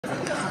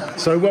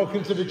So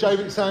welcome to the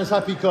Jaywick Sounds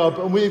Happy Club,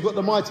 and we've got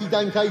the mighty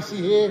Dan Casey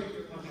here,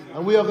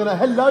 and we are going to...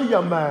 Hello,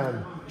 young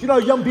man. Do you know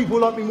young people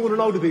like me more than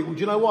older people? Do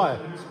you know why?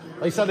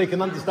 They say they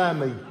can understand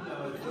me.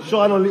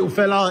 Shine on, little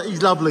fella.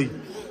 He's lovely.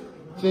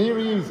 So here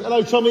he is.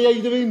 Hello, Tommy. How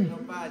you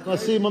doing? Nice to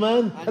see you, my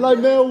man. Hello,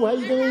 Mel. How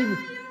you doing?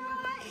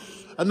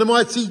 And the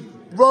mighty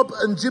Rob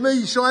and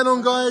Jimmy. Shine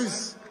on,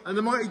 guys. And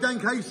the mighty Dan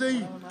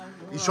Casey.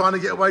 He's trying to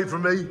get away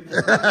from me.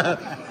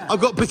 I've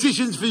got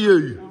petitions for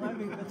you.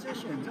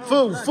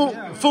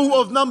 Full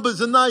of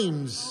numbers and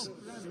names.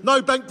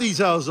 No bank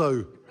details,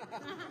 though.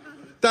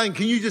 Dan,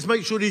 can you just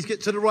make sure these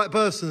get to the right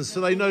persons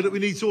so they know that we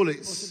need toilets?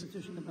 What's the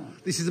petition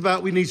about? This is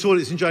about we need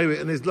toilets in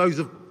Jaywick, and there's loads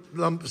of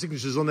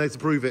signatures on there to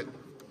prove it.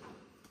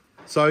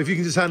 So if you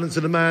can just hand them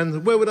to the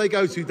man, where would they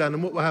go to, Dan,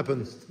 and what will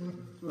happen?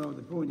 Well,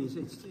 the point is,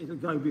 it'll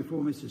go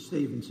before Mr.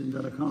 Stevenson,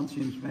 but I can't see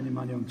him spending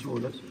money on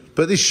toilets.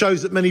 But this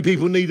shows that many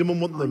people need them and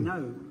want them. I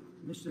know.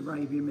 Mr.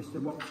 Raby and Mr.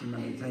 Watson,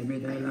 when they came here,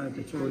 they allowed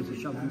the toilets to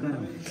shove them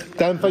down.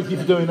 Dan, thank you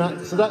for doing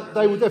that. So that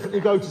they will definitely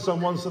go to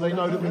someone so they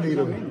know that we need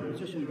them.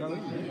 Petition go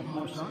in,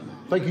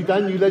 Thank you,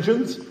 Dan, you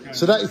legend.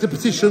 So that is the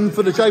petition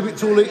for the Jaywick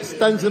toilets.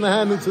 Dan's going to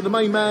hand them to the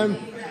main man,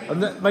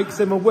 and that makes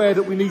them aware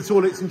that we need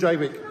toilets in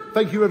Jaywick.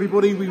 Thank you,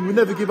 everybody. We will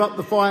never give up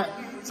the fight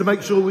to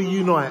make sure we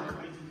unite.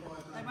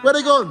 Where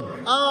they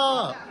gone?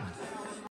 Ah!